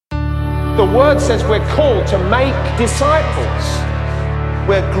The word says we're called to make disciples.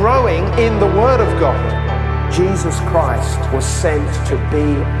 We're growing in the word of God. Jesus Christ was sent to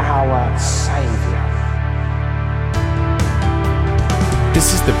be our Savior.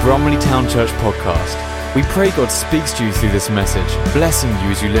 This is the Bromley Town Church podcast. We pray God speaks to you through this message, blessing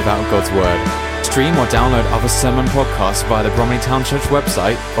you as you live out God's word. Stream or download other sermon podcasts via the Bromley Town Church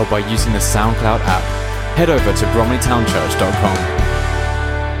website or by using the SoundCloud app. Head over to bromleytownchurch.com.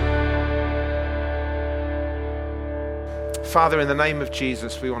 Father, in the name of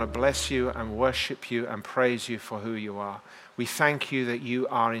Jesus, we want to bless you and worship you and praise you for who you are. We thank you that you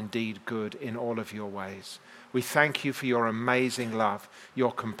are indeed good in all of your ways. We thank you for your amazing love,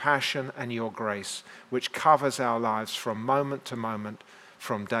 your compassion and your grace, which covers our lives from moment to moment,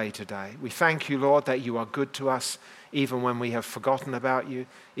 from day to day. We thank you, Lord, that you are good to us, even when we have forgotten about you,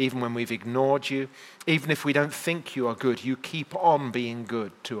 even when we've ignored you, even if we don't think you are good, you keep on being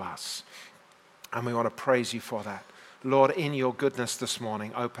good to us. And we want to praise you for that. Lord, in your goodness this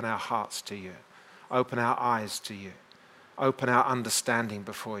morning, open our hearts to you. Open our eyes to you. Open our understanding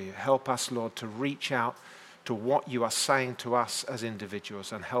before you. Help us, Lord, to reach out to what you are saying to us as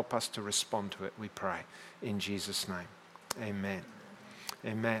individuals and help us to respond to it, we pray. In Jesus' name, amen.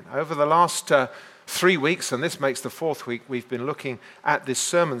 Amen. Over the last 3 weeks, and this makes the fourth week, we've been looking at this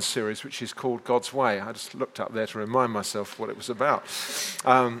sermon series, which is called God's Way. I just looked up there to remind myself what it was about.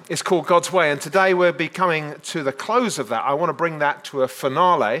 It's called God's Way, and today we'll be coming to the close of that. I want to bring that to a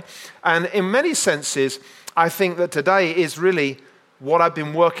finale, and in many senses, I think that today is really what I've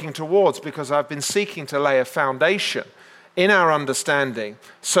been working towards, because I've been seeking to lay a foundation in our understanding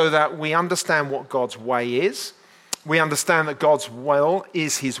so that we understand what God's way is. We understand that God's will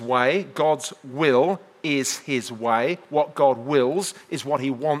is his way. God's will is his way. What God wills is what he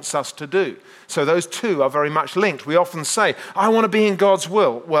wants us to do. So those two are very much linked. We often say, I want to be in God's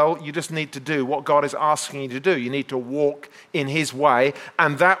will. Well, you just need to do what God is asking you to do. You need to walk in his way,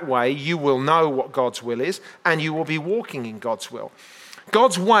 and that way you will know what God's will is, and you will be walking in God's will.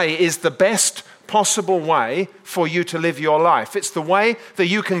 God's way is the best possible way for you to live your life. It's the way that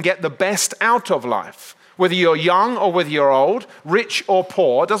you can get the best out of life. Whether you're young or whether you're old, rich or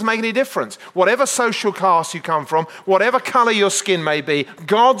poor, it doesn't make any difference. Whatever social class you come from, whatever color your skin may be,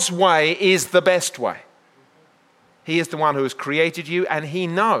 God's way is the best way. He is the one who has created you, and he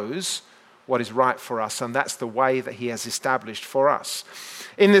knows what is right for us, and that's the way that he has established for us.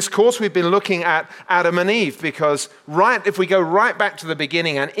 In this course, we've been looking at Adam and Eve, because if we go right back to the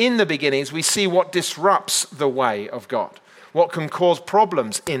beginning, and in the beginnings, we see what disrupts the way of God, what can cause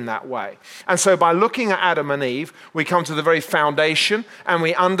problems in that way. And so by looking at Adam and Eve, we come to the very foundation and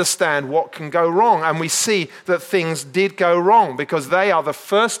we understand what can go wrong. And we see that things did go wrong because they are the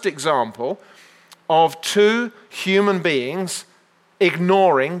first example of two human beings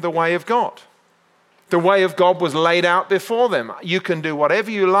ignoring the way of God. The way of God was laid out before them. You can do whatever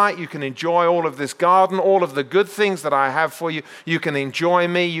you like. You can enjoy all of this garden, all of the good things that I have for you. You can enjoy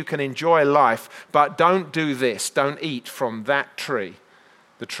me. You can enjoy life. But don't do this. Don't eat from that tree,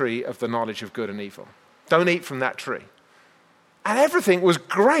 the tree of the knowledge of good and evil. Don't eat from that tree. And everything was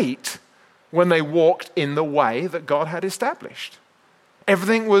great when they walked in the way that God had established.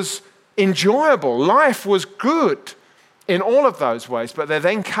 Everything was enjoyable. Life was good in all of those ways. But there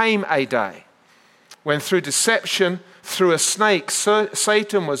then came a day when through deception, through a snake,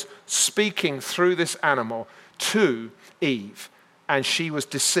 Satan was speaking through this animal to Eve, and she was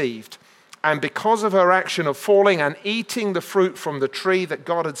deceived. And because of her action of falling and eating the fruit from the tree that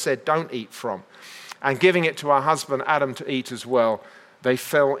God had said don't eat from, and giving it to her husband Adam to eat as well, they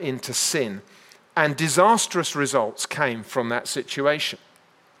fell into sin. And disastrous results came from that situation.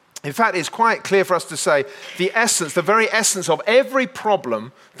 In fact, it's quite clear for us to say the very essence of every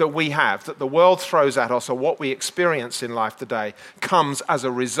problem that we have, that the world throws at us or what we experience in life today, comes as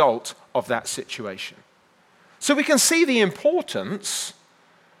a result of that situation. So we can see the importance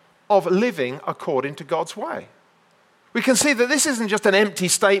of living according to God's way. We can see that this isn't just an empty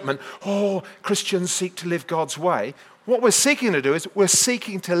statement, Christians seek to live God's way. What we're seeking to do is we're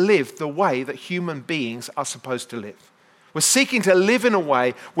seeking to live the way that human beings are supposed to live. We're seeking to live in a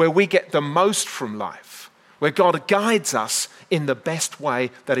way where we get the most from life, where God guides us in the best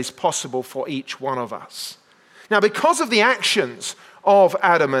way that is possible for each one of us. Now, because of the actions of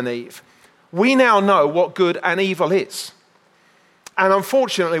Adam and Eve, we now know what good and evil is. And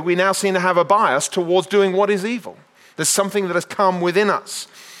unfortunately, we now seem to have a bias towards doing what is evil. There's something that has come within us.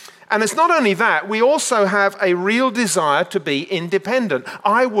 And it's not only that, we also have a real desire to be independent.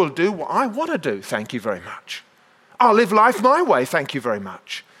 I will do what I want to do, thank you very much. I'll live life my way, thank you very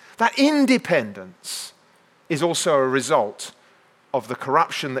much. That independence is also a result of the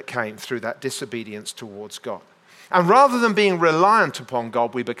corruption that came through that disobedience towards God. And rather than being reliant upon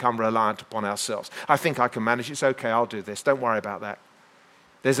God, we become reliant upon ourselves. I think I can manage. It's okay, I'll do this. Don't worry about that.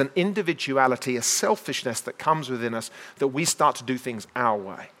 There's an individuality, a selfishness that comes within us that we start to do things our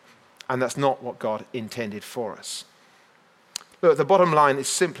way. And that's not what God intended for us. Look, the bottom line is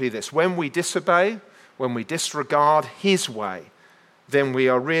simply this. When we disobey, when we disregard his way, then we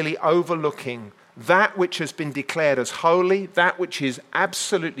are really overlooking that which has been declared as holy, that which is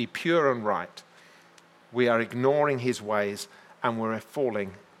absolutely pure and right. We are ignoring his ways and we're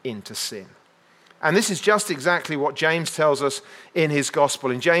falling into sin. And this is just exactly what James tells us in his gospel.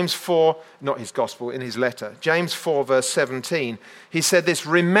 In James 4, not his gospel, in his letter, James 4 verse 17, he said this,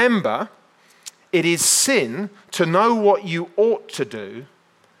 remember, it is sin to know what you ought to do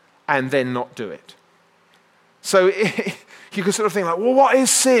and then not do it. So you can sort of think like, well, what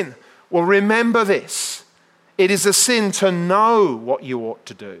is sin? Well, remember this. It is a sin to know what you ought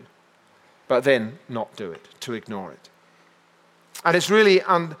to do, but then not do it, to ignore it. And it's really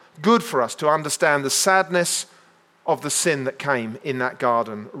good for us to understand the sadness of the sin that came in that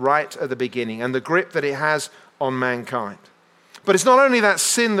garden right at the beginning and the grip that it has on mankind. But it's not only that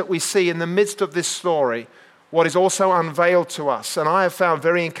sin that we see in the midst of this story, what is also unveiled to us, and I have found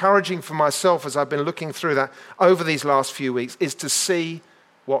very encouraging for myself as I've been looking through that over these last few weeks, is to see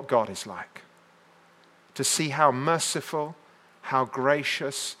what God is like. To see how merciful, how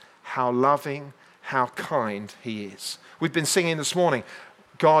gracious, how loving, how kind he is. We've been singing this morning,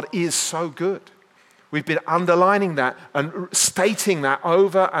 God is so good. We've been underlining that and stating that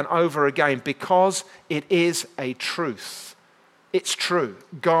over and over again because it is a truth. It's true.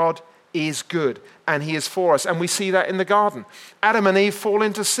 God is good and he is for us. And we see that in the garden. Adam and Eve fall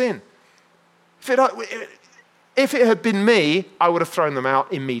into sin. If it had been me, I would have thrown them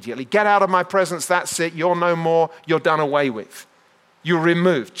out immediately. Get out of my presence, that's it. You're no more. You're done away with. You're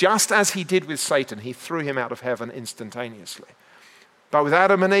removed. Just as he did with Satan, he threw him out of heaven instantaneously. But with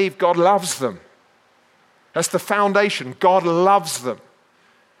Adam and Eve, God loves them. That's the foundation. God loves them.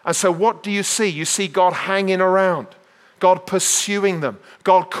 And so what do you see? You see God hanging around, God pursuing them,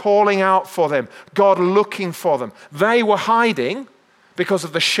 God calling out for them, God looking for them. They were hiding because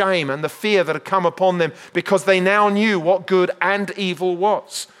of the shame and the fear that had come upon them because they now knew what good and evil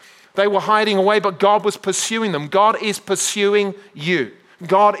was. They were hiding away, but God was pursuing them. God is pursuing you.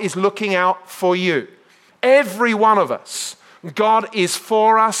 God is looking out for you. Every one of us. God is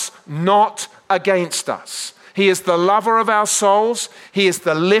for us, not against us. He is the lover of our souls. He is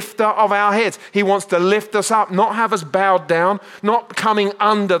the lifter of our heads. He wants to lift us up, not have us bowed down, not coming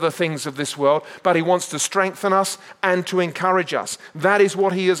under the things of this world, but he wants to strengthen us and to encourage us. That is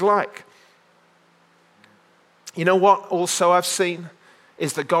what he is like. You know what also I've seen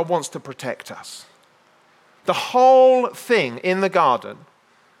is that God wants to protect us. The whole thing in the garden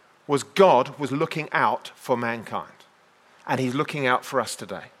was God was looking out for mankind. And he's looking out for us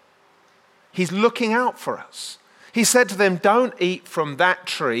today. He's looking out for us. He said to them, don't eat from that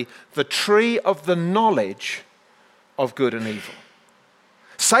tree, the tree of the knowledge of good and evil.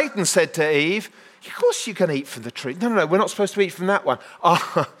 Satan said to Eve, of course you can eat from the tree. No, we're not supposed to eat from that one.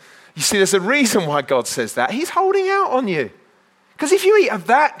 Oh, you see, there's a reason why God says that. He's holding out on you. Because if you eat of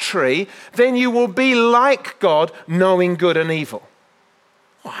that tree, then you will be like God, knowing good and evil.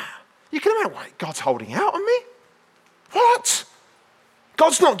 Wow. You can imagine why God's holding out on me? What?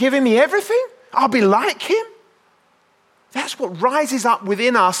 God's not giving me everything? I'll be like him? That's what rises up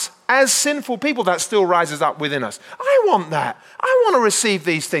within us as sinful people. That still rises up within us. I want that. I want to receive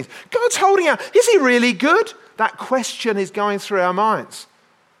these things. God's holding out. Is he really good? That question is going through our minds.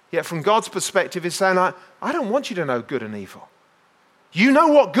 Yet from God's perspective, he's saying, I don't want you to know good and evil. You know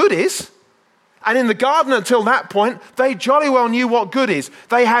what good is. And in the garden until that point, they jolly well knew what good is.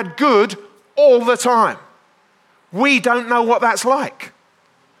 They had good all the time. We don't know what that's like.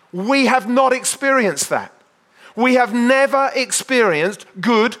 We have not experienced that. We have never experienced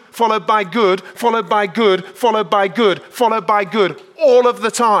good followed by good, followed by good, followed by good, followed by good, all of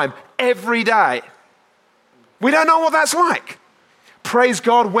the time, every day. We don't know what that's like. Praise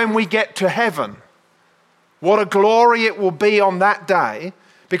God when we get to heaven. What a glory it will be on that day,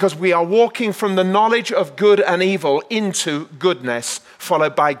 because we are walking from the knowledge of good and evil into goodness,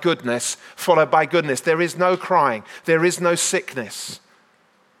 followed by goodness, followed by goodness. There is no crying. There is no sickness.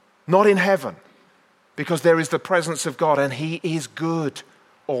 Not in heaven, because there is the presence of God and he is good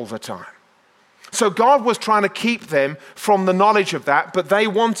all the time. So God was trying to keep them from the knowledge of that, but they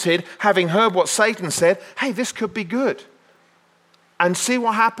wanted, having heard what Satan said, hey, this could be good. And see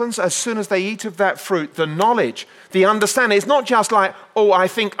what happens as soon as they eat of that fruit, the knowledge, the understanding. It's not just like, oh, I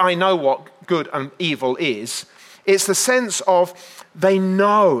think I know what good and evil is. It's the sense of They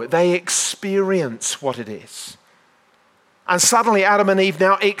know, they experience what it is. And suddenly Adam and Eve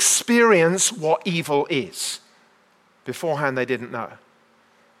now experience what evil is. Beforehand they didn't know.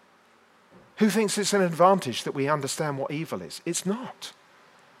 Who thinks it's an advantage that we understand what evil is? It's not.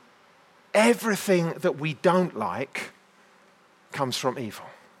 Everything that we don't like comes from evil.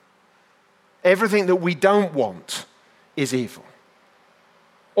 Everything that we don't want is evil.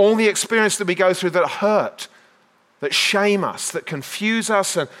 All the experience that we go through that hurt, that shame us, that confuse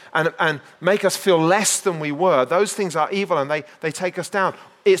us and make us feel less than we were, those things are evil and they take us down.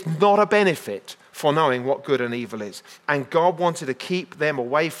 It's not a benefit for knowing what good and evil is. And God wanted to keep them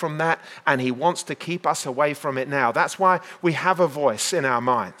away from that, and He wants to keep us away from it now. That's why we have a voice in our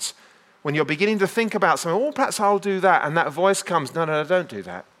minds. When you're beginning to think about something, oh, perhaps I'll do that, and that voice comes, no, don't do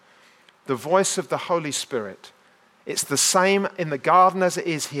that. The voice of the Holy Spirit, it's the same in the garden as it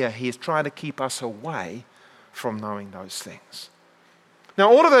is here. He is trying to keep us away from knowing those things. Now,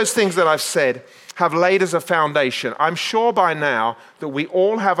 all of those things that I've said have laid as a foundation. I'm sure by now that we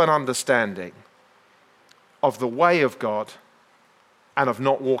all have an understanding of the way of God and of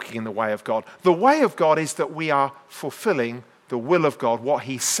not walking in the way of God. The way of God is that we are fulfilling the will of God. What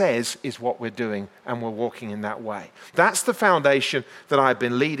He says is what we're doing, and we're walking in that way. That's the foundation that I've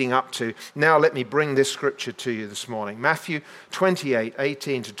been leading up to. Now let me bring this scripture to you this morning. Matthew 28,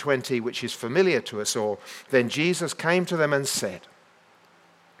 18 to 20, which is familiar to us all. Then Jesus came to them and said,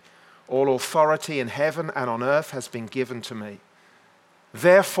 all authority in heaven and on earth has been given to me.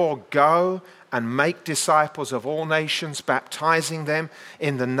 Therefore go and make disciples of all nations, baptizing them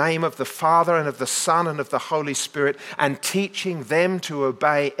in the name of the Father and of the Son and of the Holy Spirit, and teaching them to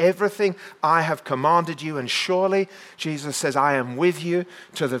obey everything I have commanded you. And surely, Jesus says, I am with you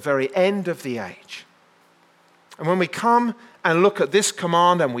to the very end of the age. And when we come and look at this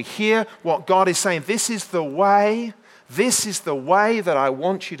command and we hear what God is saying, this is the way that I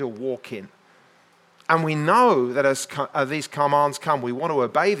want you to walk in. And we know that as these commands come, we want to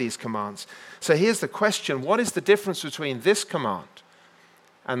obey these commands. So here's the question. What is the difference between this command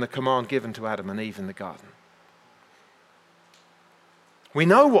and the command given to Adam and Eve in the garden? We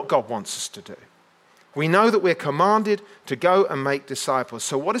know what God wants us to do. We know that we're commanded to go and make disciples.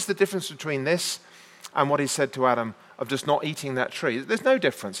 So what is the difference between this and what He said to Adam of just not eating that tree? There's no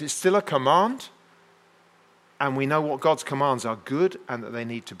difference. It's still a command. And we know what God's commands are good and that they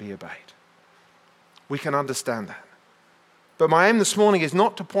need to be obeyed. We can understand that. But my aim this morning is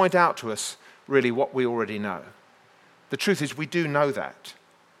not to point out to us really what we already know. The truth is we do know that.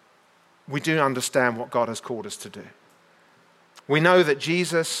 We do understand what God has called us to do. We know that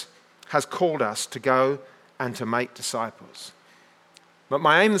Jesus has called us to go and to make disciples. But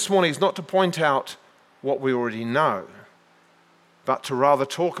my aim this morning is not to point out what we already know, but to rather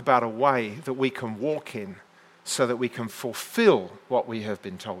talk about a way that we can walk in so that we can fulfill what we have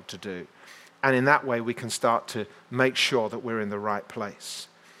been told to do. And in that way, we can start to make sure that we're in the right place.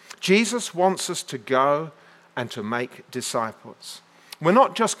 Jesus wants us to go and to make disciples. We're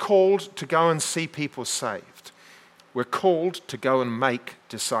not just called to go and see people saved. We're called to go and make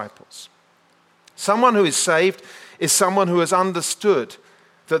disciples. Someone who is saved is someone who has understood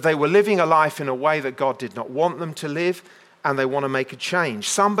that they were living a life in a way that God did not want them to live, and they want to make a change.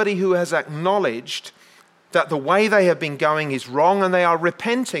 Somebody who has acknowledged that the way they have been going is wrong and they are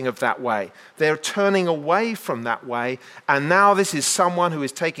repenting of that way. They're turning away from that way. And now this is someone who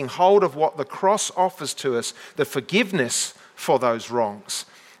is taking hold of what the cross offers to us, the forgiveness for those wrongs.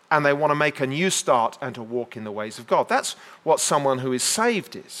 And they want to make a new start and to walk in the ways of God. That's what someone who is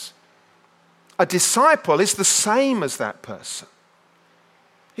saved is. A disciple is the same as that person.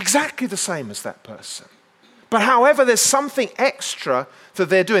 Exactly the same as that person. But however, there's something extra that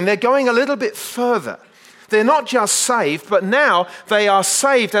they're doing. They're going a little bit further. They're not just saved, but now they are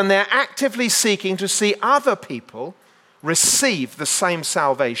saved and they're actively seeking to see other people receive the same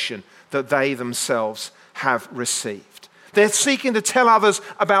salvation that they themselves have received. They're seeking to tell others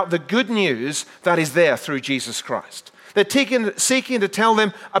about the good news that is there through Jesus Christ. They're seeking to tell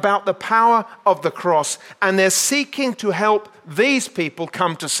them about the power of the cross, and they're seeking to help these people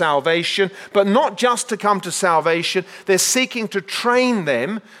come to salvation, but not just to come to salvation. They're seeking to train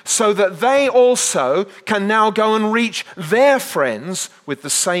them so that they also can now go and reach their friends with the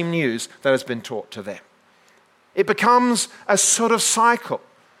same news that has been taught to them. It becomes a sort of cycle.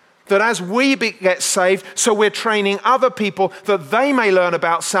 That as we get saved, so we're training other people that they may learn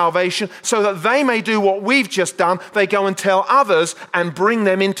about salvation, so that they may do what we've just done. They go and tell others and bring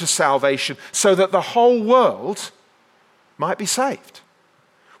them into salvation so that the whole world might be saved.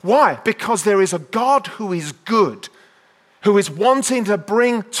 Why? Because there is a God who is good, who is wanting to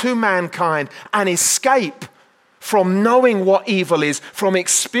bring to mankind an escape from knowing what evil is, from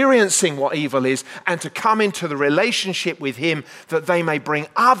experiencing what evil is, and to come into the relationship with him that they may bring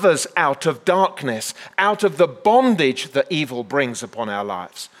others out of darkness, out of the bondage that evil brings upon our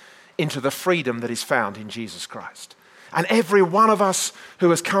lives, into the freedom that is found in Jesus Christ. And every one of us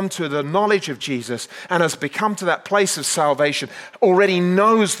who has come to the knowledge of Jesus and has become to that place of salvation already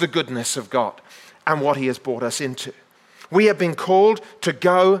knows the goodness of God and what he has brought us into. We have been called to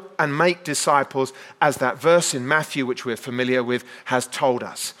go and make disciples, as that verse in Matthew, which we're familiar with, has told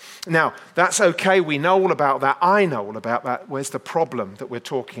us. Now, that's okay. We know all about that. I know all about that. Where's the problem that we're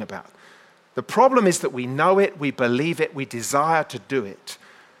talking about? The problem is that we know it, we believe it, we desire to do it.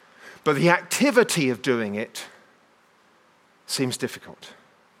 But the activity of doing it seems difficult.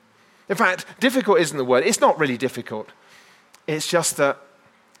 In fact, difficult isn't the word. It's not really difficult. It's just that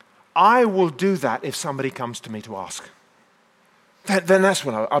I will do that if somebody comes to me to ask. Then that's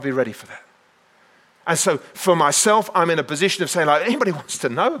when I'll be ready for that. And so for myself, I'm in a position of saying, like, anybody wants to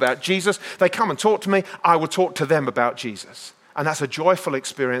know about Jesus, they come and talk to me, I will talk to them about Jesus. And that's a joyful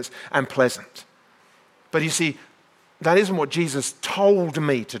experience and pleasant. But you see, that isn't what Jesus told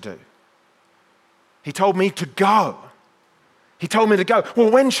me to do. He told me to go. He told me to go.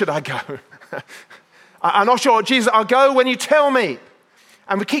 Well, when should I go? I'm not sure. Jesus, I'll go when you tell me.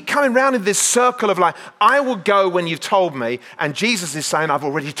 And we keep coming round in this circle of like, I will go when you've told me, and Jesus is saying, I've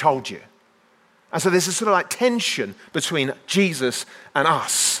already told you. And so there's this sort of like tension between Jesus and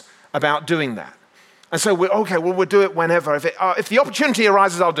us about doing that. And so we'll do it whenever. If the opportunity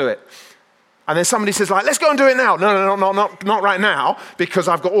arises, I'll do it. And then somebody says, like, let's go and do it now. No, not right now, because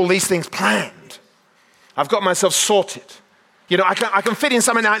I've got all these things planned. I've got myself sorted. You know, I can fit in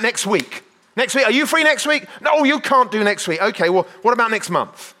something out next week. Next week, are you free next week? No, you can't do next week. Okay, well, what about next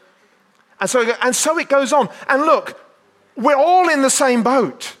month? And so it goes on. And look, we're all in the same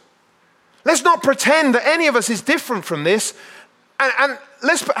boat. Let's not pretend that any of us is different from this. And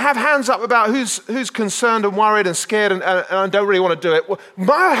let's have hands up about who's concerned and worried and scared and don't really want to do it. Well,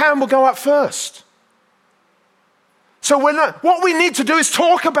 my hand will go up first. So what we need to do is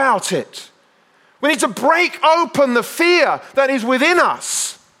talk about it. We need to break open the fear that is within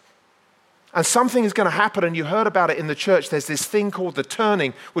us. And something is going to happen, and you heard about it in the church. There's this thing called the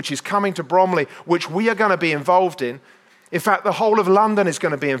Turning, which is coming to Bromley, which we are going to be involved in. In fact, the whole of London is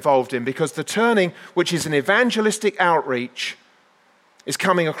going to be involved in, because the Turning, which is an evangelistic outreach, is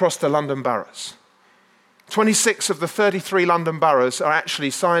coming across the London boroughs. 26 of the 33 London boroughs are actually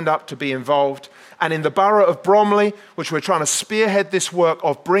signed up to be involved. And in the borough of Bromley, which we're trying to spearhead this work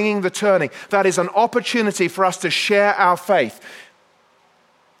of bringing the Turning, that is an opportunity for us to share our faith.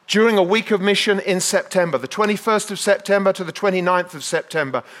 During a week of mission in September, the 21st of September to the 29th of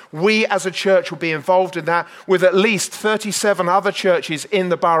September, we as a church will be involved in that with at least 37 other churches in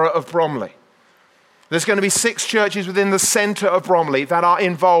the borough of Bromley. There's going to be 6 churches within the centre of Bromley that are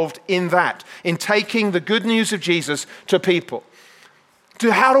involved in that, in taking the good news of Jesus to people.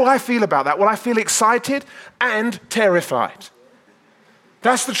 How do I feel about that? Well, I feel excited and terrified.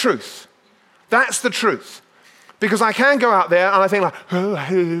 That's the truth. That's the truth. Because I can go out there and I think, like,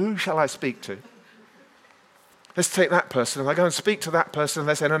 who shall I speak to? Let's take that person. And I go and speak to that person and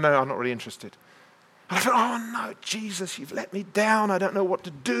they say, no, I'm not really interested. And I thought, oh no, Jesus, you've let me down. I don't know what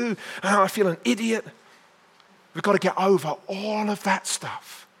to do. And I feel an idiot. We've got to get over all of that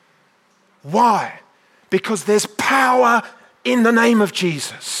stuff. Why? Because there's power in the name of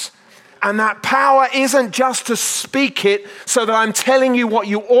Jesus. And that power isn't just to speak it so that I'm telling you what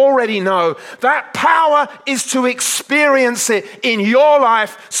you already know. That power is to experience it in your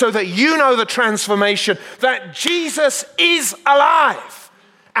life so that you know the transformation, that Jesus is alive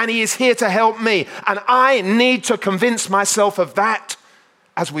and he is here to help me. And I need to convince myself of that,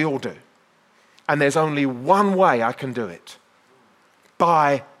 as we all do. And there's only one way I can do it: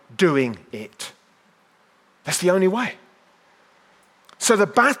 by doing it. That's the only way. So the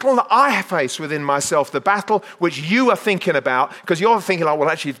battle that I face within myself, the battle which you are thinking about, because you're thinking, like, well,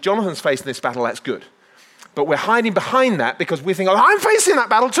 actually, if Jonathan's facing this battle, that's good. But we're hiding behind that because we think, oh, I'm facing that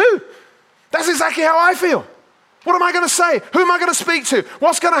battle too. That's exactly how I feel. What am I going to say? Who am I going to speak to?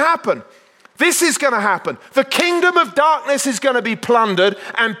 What's going to happen? This is going to happen. The kingdom of darkness is going to be plundered,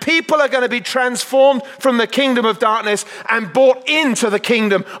 and people are going to be transformed from the kingdom of darkness and brought into the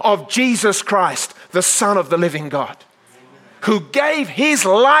kingdom of Jesus Christ, the Son of the living God, who gave his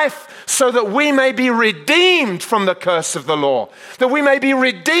life so that we may be redeemed from the curse of the law, that we may be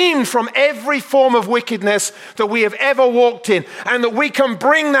redeemed from every form of wickedness that we have ever walked in, and that we can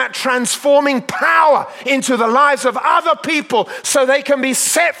bring that transforming power into the lives of other people so they can be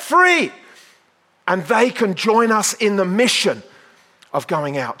set free and they can join us in the mission of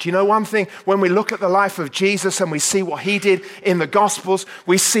going out. Do you know one thing? When we look at the life of Jesus and we see what he did in the Gospels,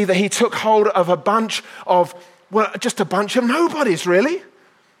 we see that he took hold of just a bunch of nobodies, really.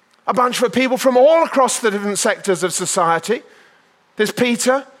 A bunch of people from all across the different sectors of society. There's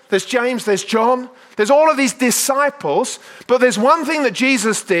Peter, there's James, there's John, there's all of these disciples, but there's one thing that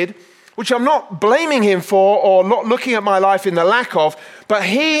Jesus did, which I'm not blaming him for or not looking at my life in the lack of, but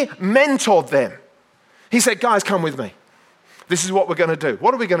he mentored them. He said, guys, come with me. This is what we're going to do.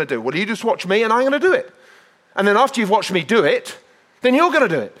 What are we going to do? Well, you just watch me and I'm going to do it. And then after you've watched me do it, then you're going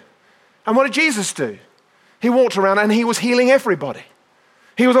to do it. And what did Jesus do? He walked around and he was healing everybody.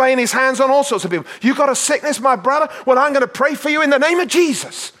 He was laying his hands on all sorts of people. You got a sickness, my brother? Well, I'm going to pray for you in the name of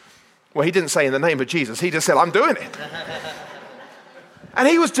Jesus. Well, he didn't say in the name of Jesus. He just said, I'm doing it. And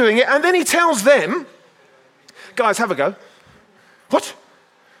he was doing it. And then he tells them, guys, have a go. What?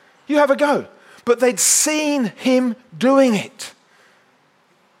 You have a go. But they'd seen him doing it.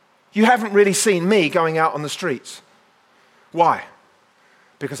 You haven't really seen me going out on the streets. Why?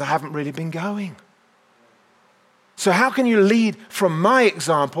 Because I haven't really been going. So how can you lead from my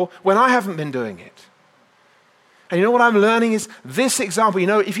example when I haven't been doing it? And you know what I'm learning is this example. You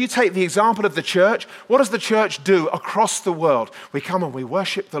know, if you take the example of the church, what does the church do across the world? We come and we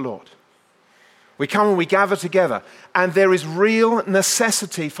worship the Lord. We come and we gather together. And there is real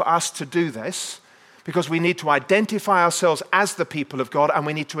necessity for us to do this because we need to identify ourselves as the people of God and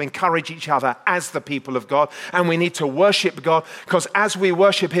we need to encourage each other as the people of God and we need to worship God because as we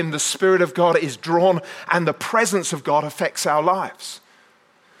worship him, the Spirit of God is drawn and the presence of God affects our lives.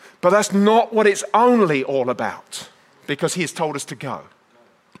 But that's not what it's only all about because he has told us to go.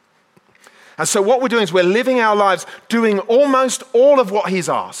 And so what we're doing is we're living our lives doing almost all of what he's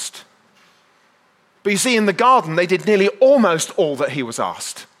asked. But you see, in the garden, they did nearly almost all that he was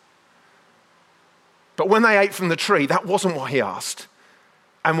asked. But when they ate from the tree, that wasn't what he asked.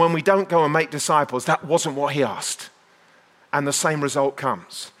 And when we don't go and make disciples, that wasn't what he asked. And the same result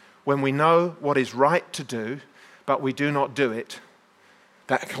comes. When we know what is right to do, but we do not do it,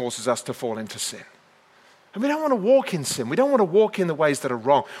 that causes us to fall into sin. And we don't want to walk in sin. We don't want to walk in the ways that are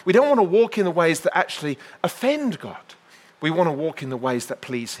wrong. We don't want to walk in the ways that actually offend God. We want to walk in the ways that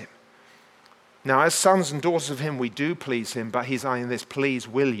please him. Now, as sons and daughters of him, we do please him, but he's saying this, please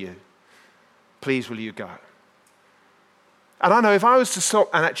will you? Please will you go? And I know if I was to stop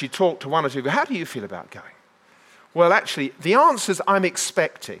and actually talk to one or two, how do you feel about going? Well, actually, the answers I'm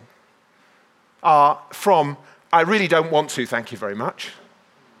expecting are from, I really don't want to, thank you very much.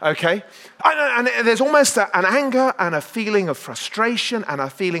 Okay? And there's almost an anger and a feeling of frustration and a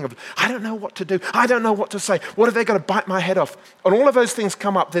feeling of, I don't know what to do. I don't know what to say. What if they're going to bite my head off? And all of those things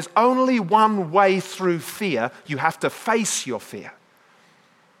come up. There's only one way through fear. You have to face your fear.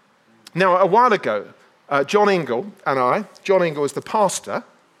 Now, a while ago, John Ingle and I, John Ingle is the pastor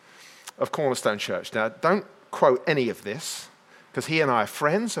of Cornerstone Church. Now, don't quote any of this because he and I are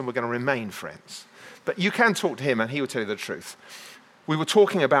friends and we're going to remain friends. But you can talk to him and he will tell you the truth. We were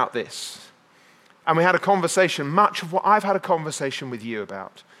talking about this, and we had a conversation, much of what I've had a conversation with you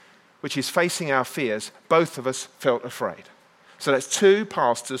about, which is facing our fears. Both of us felt afraid. So that's two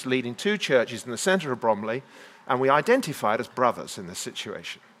pastors leading two churches in the center of Bromley, and we identified as brothers in this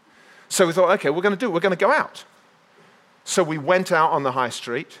situation. So we thought, okay, we're going to go out. So we went out on the high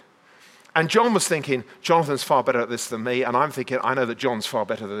street, and John was thinking, Jonathan's far better at this than me, and I'm thinking, I know that John's far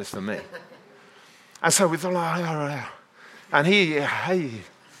better at this than me. And so we thought, and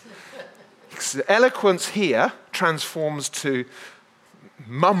eloquence here transforms to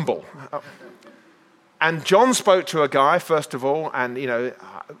mumble. And John spoke to a guy, first of all, and,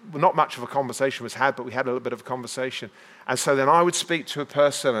 not much of a conversation was had, but we had a little bit of a conversation. And so then I would speak to a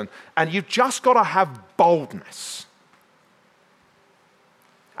person, and you've just got to have boldness.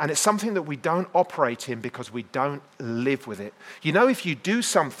 And it's something that we don't operate in because we don't live with it. If you do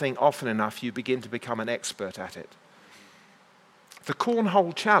something often enough, you begin to become an expert at it. The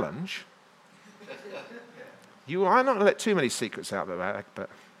cornhole challenge, I'm not going to let too many secrets out there, but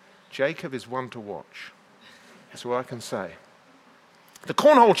Jacob is one to watch. That's all I can say. The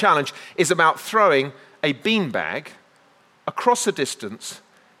cornhole challenge is about throwing a beanbag across a distance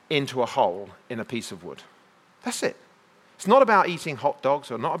into a hole in a piece of wood. That's it. It's not about eating hot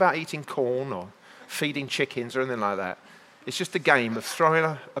dogs or not about eating corn or feeding chickens or anything like that. It's just a game of throwing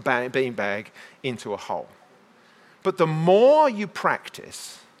a beanbag into a hole. But the more you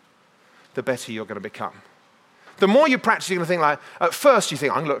practice, the better you're going to become. The more you practice, you're going to think like, at first you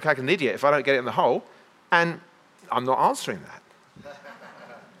think, I'm going to look like an idiot if I don't get it in the hole, and I'm not answering that.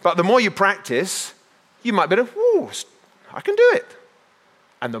 But the more you practice, you might be like, whoo, I can do it.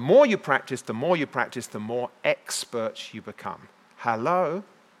 And the more you practice, the more expert you become. Hello?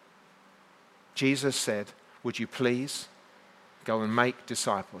 Jesus said, would you please go and make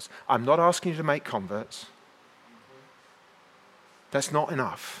disciples? I'm not asking you to make converts. That's not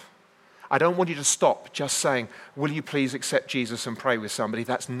enough. I don't want you to stop just saying, will you please accept Jesus and pray with somebody?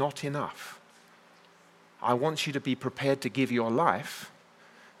 That's not enough. I want you to be prepared to give your life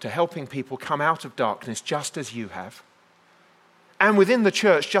to helping people come out of darkness just as you have. And within the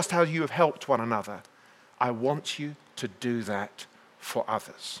church, just how you have helped one another. I want you to do that for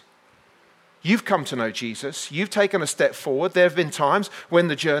others. You've come to know Jesus. You've taken a step forward. There have been times when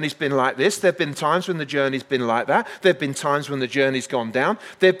the journey's been like this. There have been times when the journey's been like that. There have been times when the journey's gone down.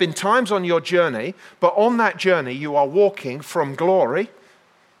 There have been times on your journey, but on that journey you are walking from glory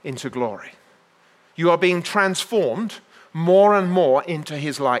into glory. You are being transformed more and more into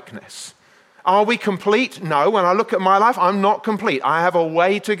his likeness. Are we complete? No. When I look at my life, I'm not complete. I have a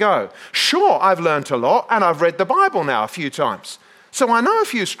way to go. Sure, I've learned a lot and I've read the Bible now a few times. So I know a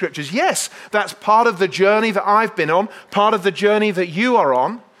few scriptures. Yes, that's part of the journey that I've been on, part of the journey that you are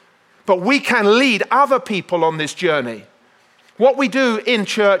on. But we can lead other people on this journey. What we do in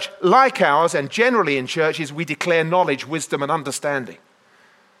church, like ours, and generally in church, is we declare knowledge, wisdom, and understanding.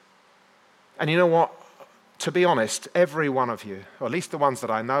 And you know what? To be honest, every one of you, or at least the ones that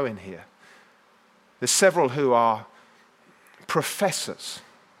I know in here, there's several who are professors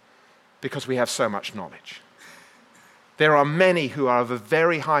because we have so much knowledge. There are many who are of a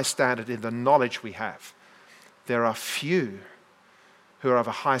very high standard in the knowledge we have. There are few who are of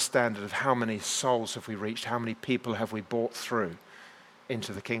a high standard of how many souls have we reached, how many people have we brought through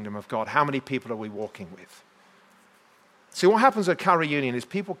into the kingdom of God, how many people are we walking with. See, what happens at Curry Union is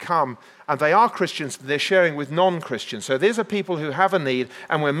people come and they are Christians, they're sharing with non-Christians. So these are people who have a need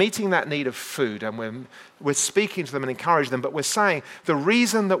and we're meeting that need of food and we're speaking to them and encouraging them, but we're saying the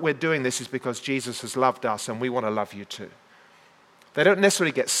reason that we're doing this is because Jesus has loved us and we want to love you too. They don't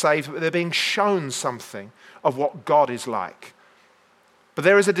necessarily get saved, but they're being shown something of what God is like. But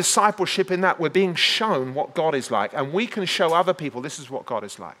there is a discipleship in that. We're being shown what God is like and we can show other people this is what God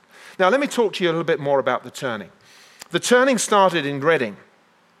is like. Now let me talk to you a little bit more about the turning. The turning started in Reading,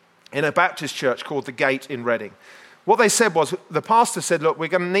 in a Baptist church called The Gate in Reading. What they said was, the pastor said, look, we're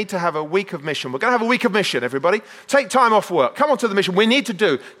going to need to have a week of mission. We're going to have a week of mission, everybody. Take time off work. Come on to the mission. We need to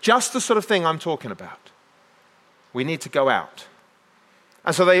do just the sort of thing I'm talking about. We need to go out.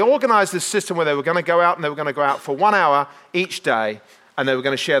 And so they organized this system where they were going to go out and they were going to go out for 1 hour each day and they were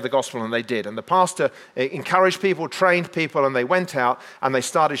going to share the gospel, and they did. And the pastor encouraged people, trained people, and they went out and they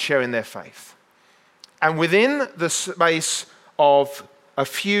started sharing their faith. And within the space of a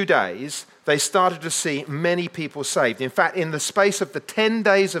few days, they started to see many people saved. In fact, in the space of the 10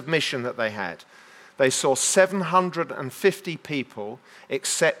 days of mission that they had, they saw 750 people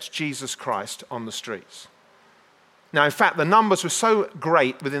accept Jesus Christ on the streets. Now, in fact, the numbers were so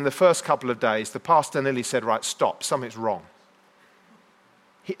great within the first couple of days, the pastor nearly said, right, stop, something's wrong.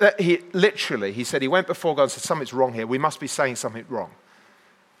 He said he went before God and said, something's wrong here. We must be saying something wrong.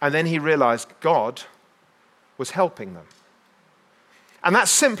 And then he realized God was helping them. And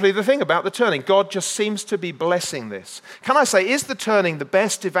that's simply the thing about the turning. God just seems to be blessing this. Can I say, is the turning the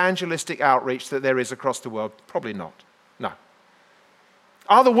best evangelistic outreach that there is across the world? Probably not. No.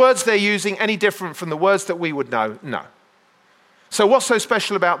 Are the words they're using any different from the words that we would know? No. So what's so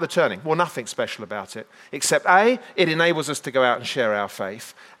special about the turning? Well, nothing special about it, except A, it enables us to go out and share our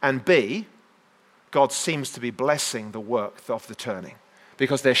faith, and B, God seems to be blessing the work of the turning,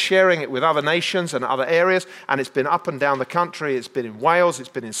 because they're sharing it with other nations and other areas, and it's been up and down the country. It's been in Wales, it's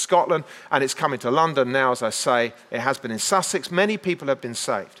been in Scotland, and it's coming to London now, as I say. It has been in Sussex. Many people have been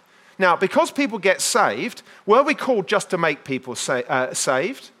saved. Now, because people get saved, were we called just to make people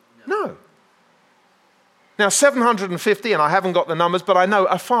saved? No. Now, 750, and I haven't got the numbers, but I know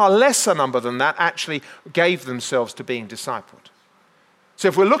a far lesser number than that actually gave themselves to being discipled. So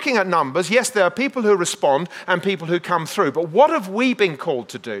if we're looking at numbers, yes, there are people who respond and people who come through. But what have we been called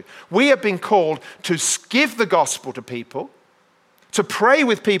to do? We have been called to give the gospel to people, to pray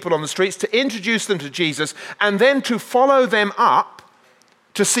with people on the streets, to introduce them to Jesus, and then to follow them up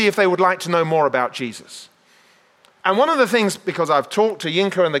to see if they would like to know more about Jesus. And one of the things, because I've talked to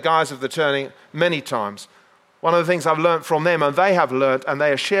Yinka and the guys of the turning many times, one of the things I've learned from them, and they have learned, and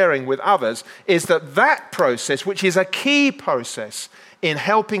they are sharing with others, is that process, which is a key process in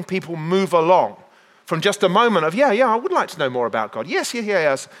helping people move along from just a moment of, I would like to know more about God.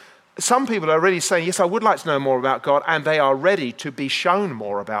 Yes. Some people are already saying, yes, I would like to know more about God, and they are ready to be shown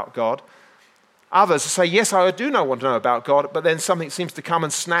more about God. Others say, yes, I do want to know about God, but then something seems to come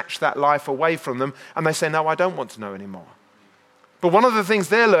and snatch that life away from them, and they say, no, I don't want to know anymore. But one of the things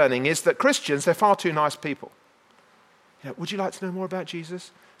they're learning is that Christians, they're far too nice people. Would you like to know more about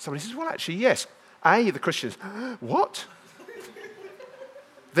Jesus? Somebody says, well, actually, yes. The Christians, what?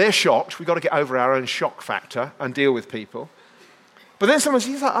 They're shocked. We've got to get over our own shock factor and deal with people. But then someone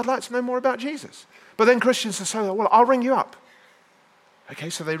says, I'd like to know more about Jesus. But then Christians are so, well, I'll ring you up. Okay,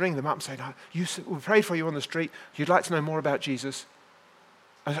 so they ring them up and say, we prayed for you on the street. You'd like to know more about Jesus?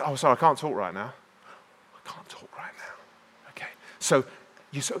 I said, sorry, I can't talk right now. I can't talk right now. Okay, so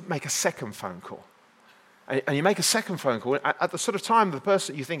you sort of make a second phone call. And you make a second phone call at the sort of time of the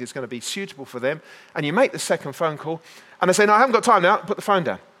person that you think is going to be suitable for them. And you make the second phone call. And they say, no, I haven't got time now. Put the phone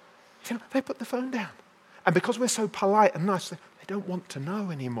down. They put the phone down. And because we're so polite and nice, they don't want to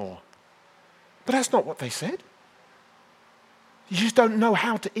know anymore. But that's not what they said. You just don't know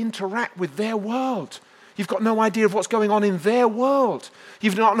how to interact with their world. You've got no idea of what's going on in their world.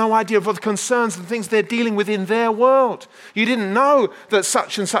 You've got no idea of what the concerns and things they're dealing with in their world. You didn't know that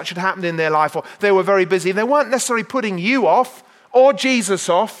such and such had happened in their life, or they were very busy. They weren't necessarily putting you off or Jesus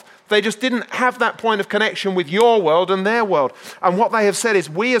off. They just didn't have that point of connection with your world and their world. And what they have said is,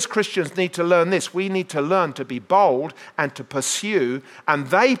 we as Christians need to learn this. We need to learn to be bold and to pursue. And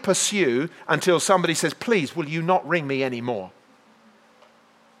they pursue until somebody says, please, will you not ring me anymore?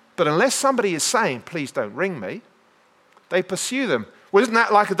 But unless somebody is saying, please don't ring me, they pursue them. Well, isn't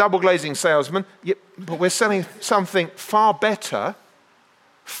that like a double glazing salesman? Yeah, but we're selling something far better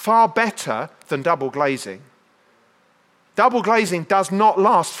than double glazing. Double glazing does not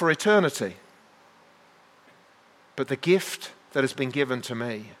last for eternity. But the gift that has been given to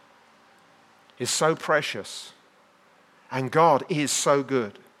me is so precious. And God is so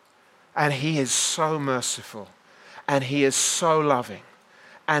good. And He is so merciful. And He is so loving.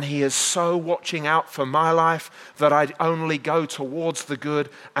 And He is so watching out for my life that I only go towards the good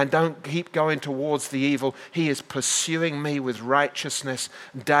and don't keep going towards the evil. He is pursuing me with righteousness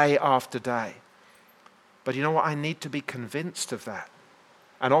day after day. But you know what? I need to be convinced of that.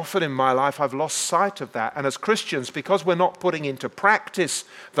 And often in my life, I've lost sight of that. And as Christians, because we're not putting into practice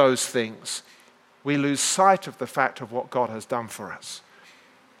those things, we lose sight of the fact of what God has done for us.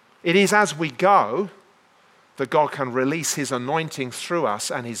 It is as we go that God can release His anointing through us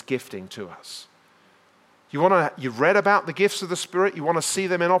and His gifting to us. You've read about the gifts of the Spirit, you want to see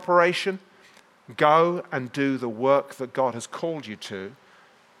them in operation? Go and do the work that God has called you to,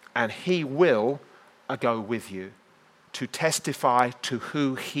 and He will go with you to testify to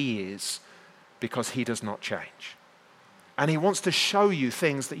who He is, because He does not change. And He wants to show you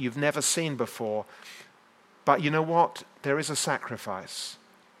things that you've never seen before. But you know what? There is a sacrifice.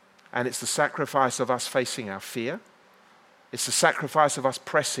 And it's the sacrifice of us facing our fear. It's the sacrifice of us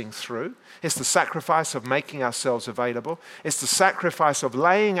pressing through. It's the sacrifice of making ourselves available. It's the sacrifice of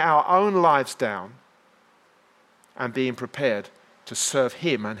laying our own lives down and being prepared to serve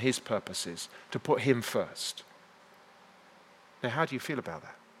Him and His purposes, to put Him first. Now, how do you feel about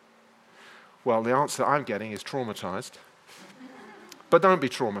that? Well, the answer I'm getting is traumatized. But don't be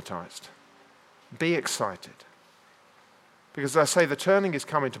traumatized. Be excited. Because as I say, the turning is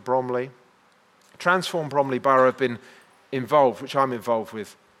coming to Bromley. Transform Bromley Borough have been involved, which I'm involved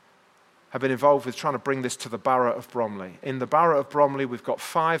with, have been involved with trying to bring this to the Borough of Bromley. In the Borough of Bromley, we've got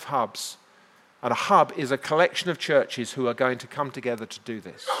 5 hubs. And a hub is a collection of churches who are going to come together to do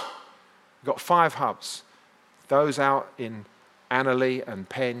this. We've got 5 hubs. Those out in Annerley and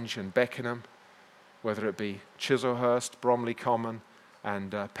Penge and Beckenham, whether it be Chislehurst, Bromley Common,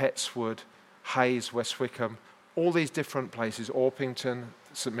 and Pettswood, Hayes, West Wickham, all these different places, Orpington,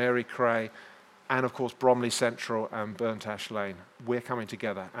 St Mary Cray, and of course Bromley Central and Burnt Ash Lane. We're coming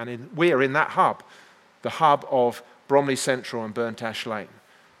together. And we're in that hub, the hub of Bromley Central and Burnt Ash Lane.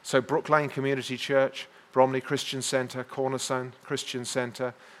 So Brook Lane Community Church, Bromley Christian Centre, Cornerstone Christian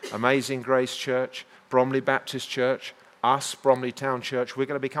Centre, Amazing Grace Church, Bromley Baptist Church, us, Bromley Town Church, we're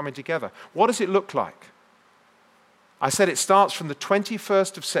going to be coming together. What does it look like? I said it starts from the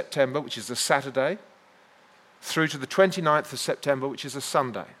 21st of September, which is a Saturday, through to the 29th of September, which is a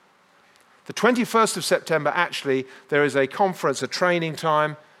Sunday. The 21st of September, actually, there is a conference, a training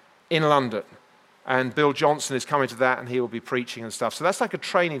time in London. And Bill Johnson is coming to that, and he will be preaching and stuff. So that's like a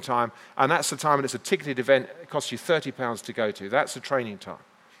training time, and that's the time, and it's a ticketed event. It costs you £30 to go to. That's a training time.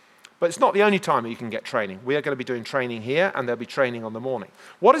 But it's not the only time that you can get training. We are going to be doing training here, and there'll be training on the morning.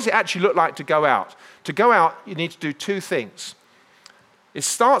 What does it actually look like to go out? To go out, you need to do 2 things. It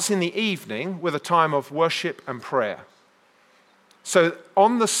starts in the evening with a time of worship and prayer. So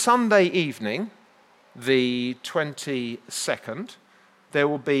on the Sunday evening, the 22nd, there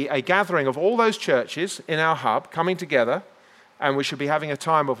will be a gathering of all those churches in our hub coming together, and we should be having a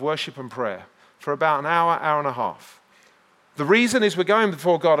time of worship and prayer for about an hour, hour and a half. The reason is we're going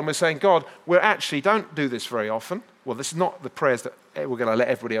before God and we're saying, God, don't do this very often. well, this is not the prayers that we're going to let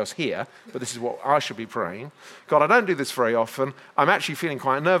everybody else hear, but this is what I should be praying. God, I don't do this very often. I'm actually feeling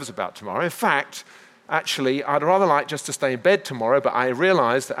quite nervous about tomorrow. In fact, actually, I'd rather like just to stay in bed tomorrow, but I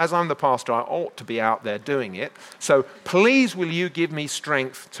realize that as I'm the pastor, I ought to be out there doing it. So please, will you give me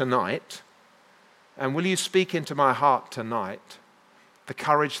strength tonight? And will you speak into my heart tonight the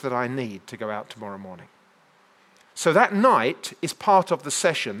courage that I need to go out tomorrow morning? So that night is part of the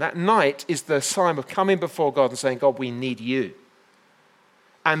session. That night is the time of coming before God and saying, God, we need you.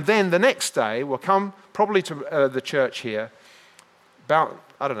 And then the next day, we'll come probably to the church here about,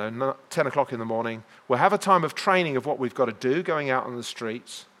 10 o'clock in the morning. We'll have a time of training of what we've got to do, going out on the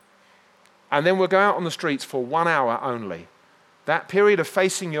streets. And then we'll go out on the streets for 1 hour only. That period of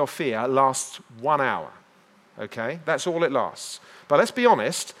facing your fear lasts 1 hour. Okay? That's all it lasts. But let's be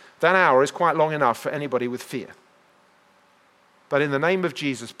honest, that hour is quite long enough for anybody with fear. But in the name of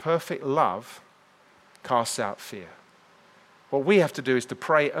Jesus, perfect love casts out fear. What we have to do is to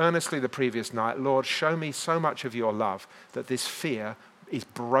pray earnestly the previous night, Lord, show me so much of your love that this fear is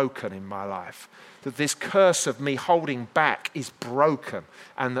broken in my life, that this curse of me holding back is broken,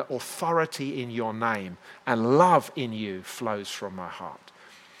 and that authority in your name and love in you flows from my heart.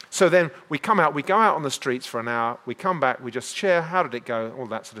 So then we go out on the streets for an hour, we come back, we just share, how did it go, all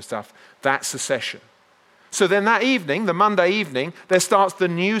that sort of stuff. That's the session. So then that evening, the Monday evening, there starts the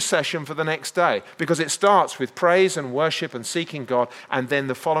new session for the next day, because it starts with praise and worship and seeking God, and then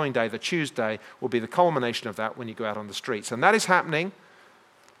the following day, the Tuesday, will be the culmination of that when you go out on the streets. And that is happening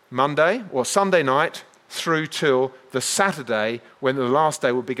Monday or Sunday night through till the Saturday, when the last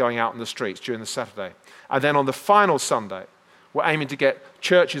day will be going out on the streets during the Saturday. And then on the final Sunday, we're aiming to get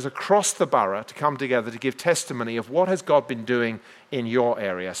churches across the borough to come together to give testimony of what has God been doing in your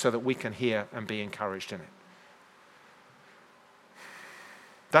area, so that we can hear and be encouraged in it.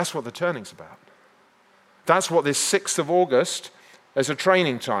 That's what the turning's about. That's what this 6th of August is a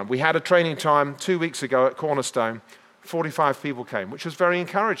training time. We had a training time 2 weeks ago at Cornerstone. 45 people came, which was very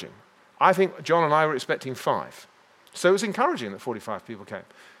encouraging. I think John and I were expecting 5. So it was encouraging that 45 people came.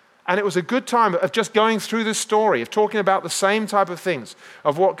 And it was a good time of just going through this story, of talking about the same type of things,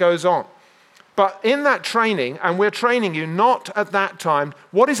 of what goes on. But in that training, and we're training you not at that time,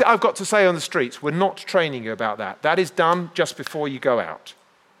 what is it I've got to say on the streets? We're not training you about that. That is done just before you go out.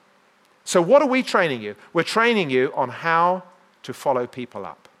 So what are we training you? We're training you on how to follow people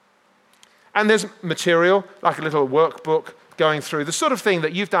up. And there's material, like a little workbook going through, the sort of thing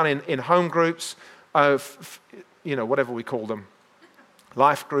that you've done in home groups, whatever we call them,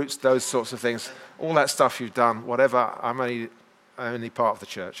 life groups, those sorts of things, all that stuff you've done, whatever. I'm only part of the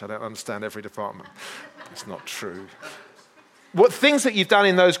church. I don't understand every department. It's not true. What things that you've done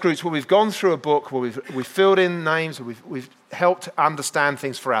in those groups, where we've gone through a book, where we've filled in names, where we've helped understand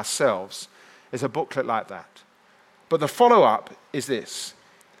things for ourselves, is a booklet like that. But the follow-up is this,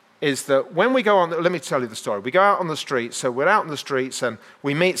 is that when we go on, let me tell you the story. We go out on the streets, so we're out on the streets and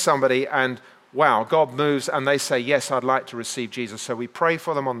we meet somebody and wow, God moves and they say, yes, I'd like to receive Jesus. So we pray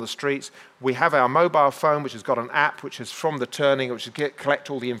for them on the streets. We have our mobile phone, which has got an app, which is from the turning, which is collect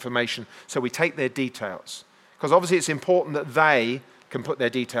all the information. So we take their details. Because obviously it's important that they can put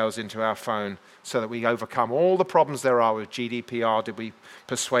their details into our phone so that we overcome all the problems there are with GDPR. Did we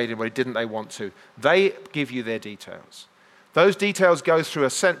persuade them or didn't they want to? They give you their details. Those details go through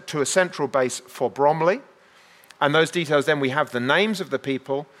to a central base for Bromley. And those details, then we have the names of the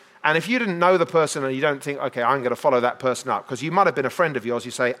people. And if you didn't know the person and you don't think, okay, I'm going to follow that person up, because you might have been a friend of yours,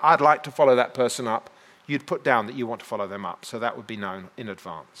 you say, I'd like to follow that person up, you'd put down that you want to follow them up. So that would be known in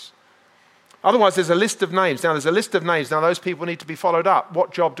advance. Otherwise, there's a list of names. Now, there's a list of names. Now, those people need to be followed up.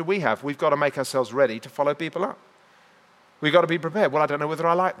 What job do we have? We've got to make ourselves ready to follow people up. We've got to be prepared. Well, I don't know whether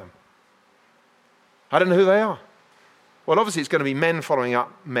I like them. I don't know who they are. Well, obviously, it's going to be men following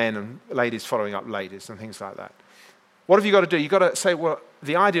up men and ladies following up ladies and things like that. What have you got to do? You've got to say, well,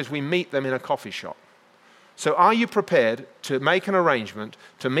 the idea is we meet them in a coffee shop. So are you prepared to make an arrangement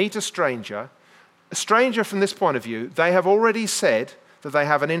to meet a stranger? A stranger from this point of view, they have already said that they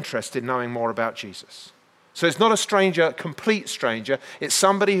have an interest in knowing more about Jesus. So it's not a stranger, complete stranger. It's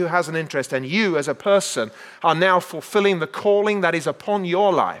somebody who has an interest, and you as a person are now fulfilling the calling that is upon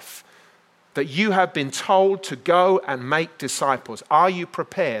your life, that you have been told to go and make disciples. Are you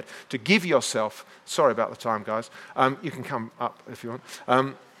prepared to give yourself, sorry about the time, guys. You can come up if you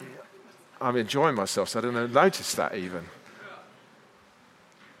want. I'm enjoying myself, so I didn't notice that even.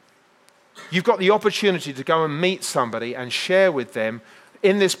 You've got the opportunity to go and meet somebody and share with them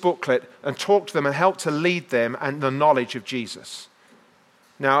in this booklet and talk to them and help to lead them and the knowledge of Jesus.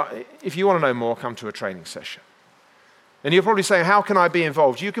 Now, if you want to know more, come to a training session. And you're probably saying, how can I be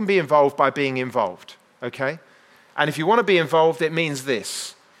involved? You can be involved by being involved, okay? And if you want to be involved, it means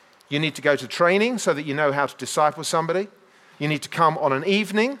this. You need to go to training so that you know how to disciple somebody. You need to come on an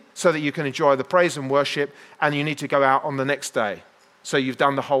evening so that you can enjoy the praise and worship, and you need to go out on the next day. So you've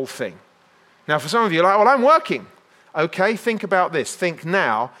done the whole thing. Now, for some of you, you're like, well, I'm working. Okay, think about this. Think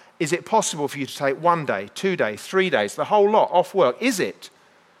now, is it possible for you to take 1 day, 2 days, 3 days, the whole lot off work? Is it?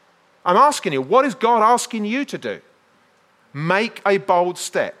 I'm asking you, what is God asking you to do? Make a bold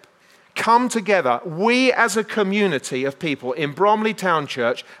step. Come together. We as a community of people in Bromley Town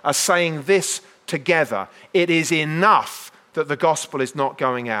Church are saying this together. It is enough that the gospel is not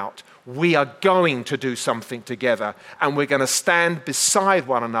going out. We are going to do something together, and we're going to stand beside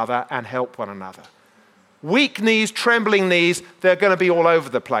one another and help one another. Weak knees, trembling knees, they're going to be all over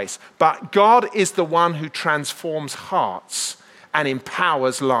the place. But God is the one who transforms hearts and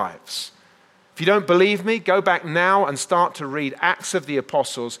empowers lives. If you don't believe me, go back now and start to read Acts of the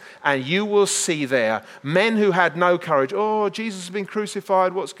Apostles, and you will see there men who had no courage. Oh, Jesus has been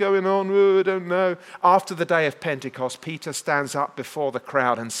crucified. What's going on? Oh, I don't know. After the day of Pentecost, Peter stands up before the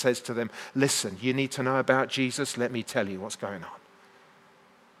crowd and says to them, listen, you need to know about Jesus. Let me tell you what's going on.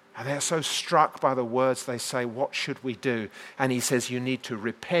 And they're so struck by the words they say, what should we do? And he says, you need to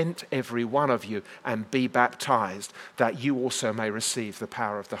repent, every one of you, and be baptized, that you also may receive the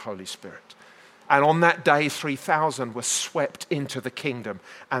power of the Holy Spirit. And on that day, 3,000 were swept into the kingdom.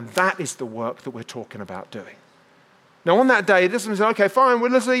 And that is the work that we're talking about doing. Now, on that day, it doesn't say, okay, fine,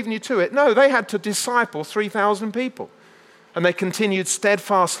 well, let's leave you to it. No, they had to disciple 3,000 people. And they continued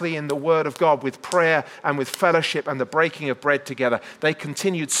steadfastly in the word of God with prayer and with fellowship and the breaking of bread together. They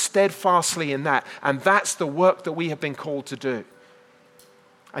continued steadfastly in that. And that's the work that we have been called to do.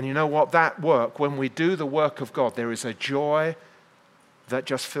 And you know what? That work, when we do the work of God, there is a joy that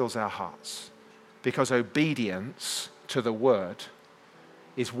just fills our hearts. Because obedience to the word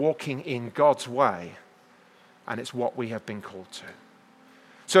is walking in God's way, and it's what we have been called to.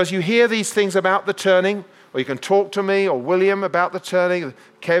 So as you hear these things about the turning, or you can talk to me or William about the turning,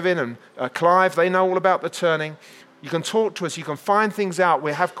 Kevin and Clive, they know all about the turning. You can talk to us, you can find things out,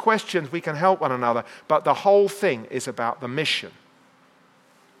 we have questions, we can help one another, but the whole thing is about the mission.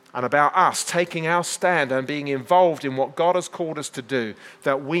 And about us taking our stand and being involved in what God has called us to do,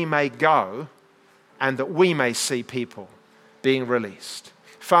 that we may go and that we may see people being released.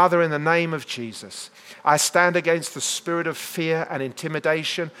 Father, in the name of Jesus, I stand against the spirit of fear and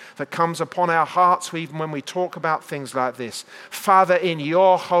intimidation that comes upon our hearts even when we talk about things like this. Father, in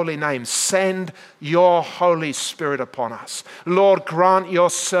your holy name, send your Holy Spirit upon us. Lord, grant your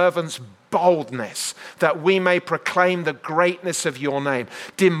servants boldness that we may proclaim the greatness of your name.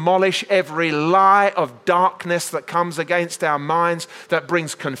 Demolish every lie of darkness that comes against our minds, that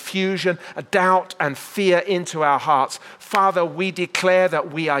brings confusion, doubt, and fear into our hearts. Father, we declare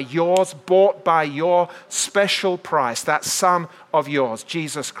that we are yours, bought by your special price, that Son of yours,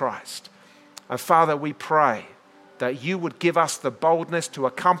 Jesus Christ. And Father, we pray that you would give us the boldness to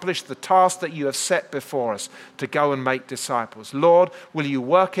accomplish the task that you have set before us, to go and make disciples. Lord, will you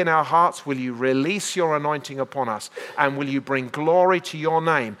work in our hearts? Will you release your anointing upon us? And will you bring glory to your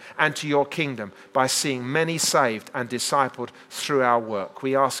name and to your kingdom by seeing many saved and discipled through our work?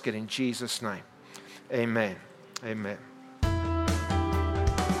 We ask it in Jesus' name. Amen. Amen.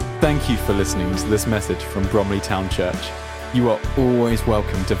 Thank you for listening to this message from Bromley Town Church. You are always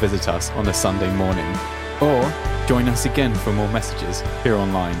welcome to visit us on a Sunday morning, or join us again for more messages here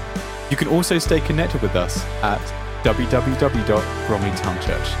online. You can also stay connected with us at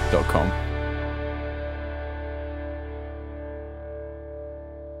www.bromleytownchurch.com.